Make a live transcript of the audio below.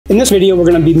In this video, we're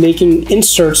going to be making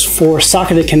inserts for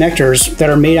socketed connectors that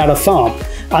are made out of foam.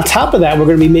 On top of that, we're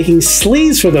going to be making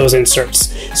sleeves for those inserts.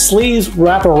 Sleeves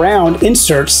wrap around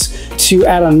inserts to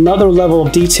add another level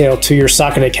of detail to your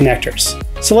socketed connectors.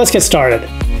 So let's get started.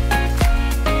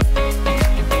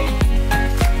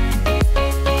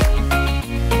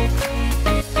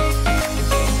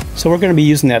 So we're going to be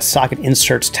using that socket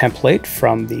inserts template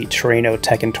from the Terraino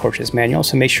Tech and Torches manual,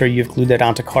 so make sure you've glued that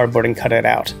onto cardboard and cut it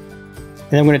out.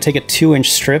 And then we're going to take a 2-inch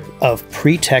strip of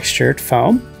pre-textured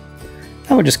foam,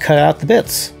 and we'll just cut out the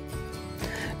bits.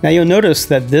 Now you'll notice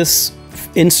that this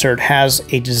insert has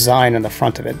a design on the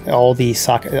front of it. All the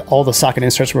socket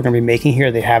inserts we're going to be making here,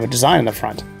 they have a design on the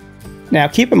front. Now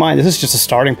keep in mind, this is just a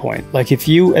starting point. Like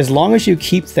as long as you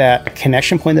keep that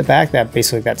connection point in the back,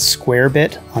 basically that square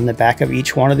bit on the back of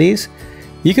each one of these,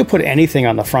 you can put anything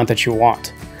on the front that you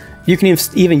want. You can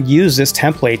even use this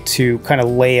template to kind of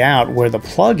lay out where the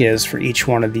plug is for each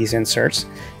one of these inserts,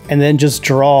 and then just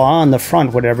draw on the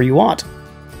front whatever you want.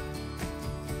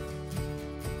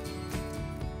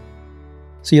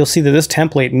 So you'll see that this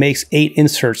template makes 8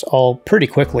 inserts all pretty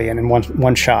quickly and in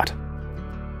one shot.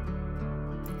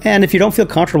 And if you don't feel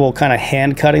comfortable kind of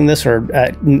hand cutting this or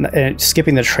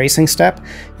skipping the tracing step,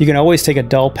 you can always take a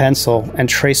dull pencil and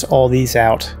trace all these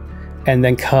out and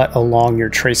then cut along your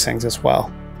tracings as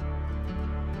well.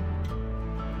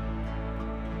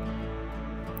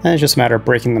 And it's just a matter of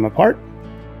breaking them apart.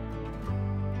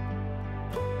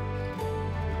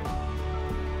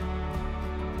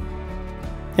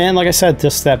 And like I said,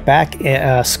 just that back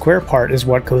square part is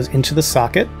what goes into the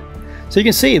socket. So you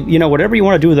can see, whatever you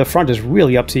want to do with the front is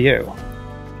really up to you.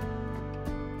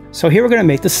 So here we're going to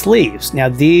make the sleeves. Now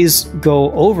these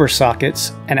go over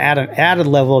sockets and add an added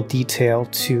level of detail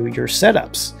to your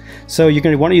setups. So you're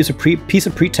going to want to use a piece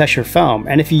of pre-textured foam.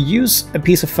 And if you use a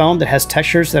piece of foam that has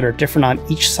textures that are different on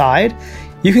each side,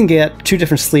 you can get 2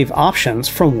 different sleeve options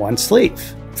from one sleeve.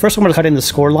 First, I'm going to cut in the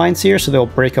score lines here so they'll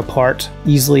break apart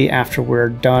easily after we're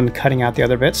done cutting out the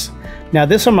other bits. Now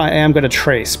this one I am going to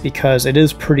trace because it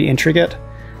is pretty intricate,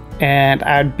 and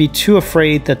I'd be too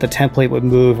afraid that the template would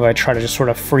move if I try to just sort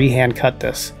of freehand cut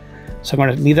this. So I'm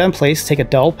going to leave that in place, take a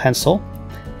dull pencil,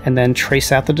 and then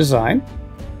trace out the design.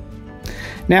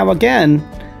 Now again,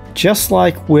 just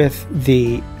like with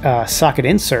the socket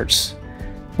inserts,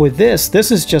 with this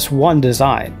is just one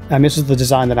design. This is the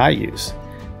design that I use.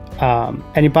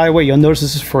 And by the way, you'll notice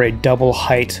this is for a double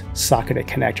height socketed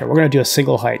connector. We're going to do a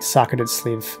single height socketed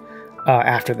sleeve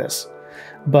after this.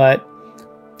 But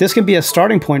this can be a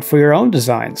starting point for your own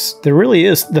designs.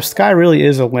 The sky really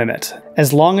is a limit.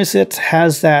 As long as it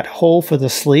has that hole for the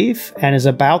sleeve and is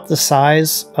about the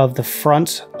size of the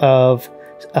front of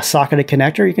a socketed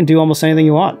connector, you can do almost anything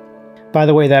you want. By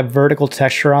the way, that vertical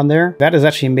texture on there, that is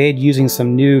actually made using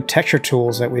some new texture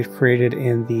tools that we've created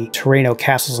in the Terraino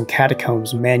Castles and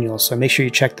Catacombs manual, so make sure you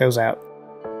check those out.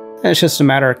 And it's just a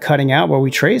matter of cutting out where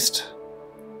we traced.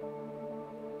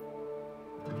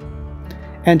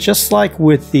 And just like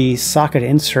with the socket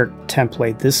insert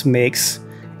template, this makes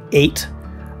 8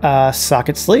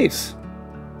 socket sleeves.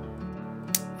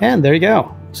 And there you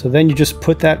go. So then you just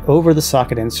put that over the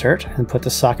socket insert and put the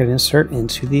socket insert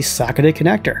into the socketed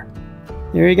connector.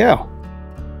 There you go.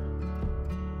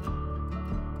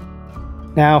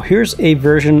 Now here's a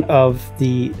version of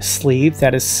the sleeve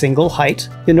that is single height.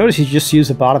 You'll notice you just use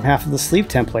the bottom half of the sleeve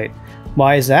template.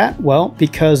 Why is that? Well,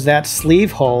 because that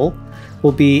sleeve hole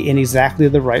will be in exactly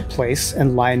the right place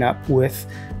and line up with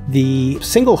the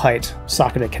single height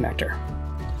socketed connector.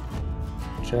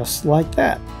 Just like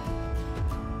that.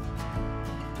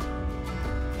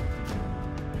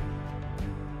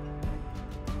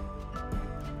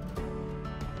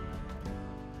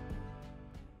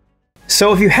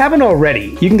 So if you haven't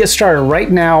already, you can get started right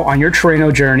now on your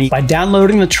Terraino journey by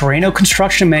downloading the Terraino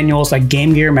construction manuals at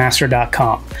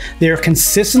GameGearMaster.com. They are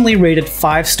consistently rated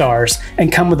 5 stars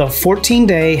and come with a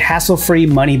 14-day hassle-free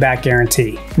money-back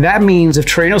guarantee. That means if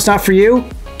Terraino's not for you,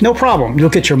 no problem. You'll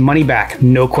get your money back,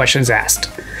 no questions asked.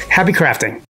 Happy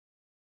crafting.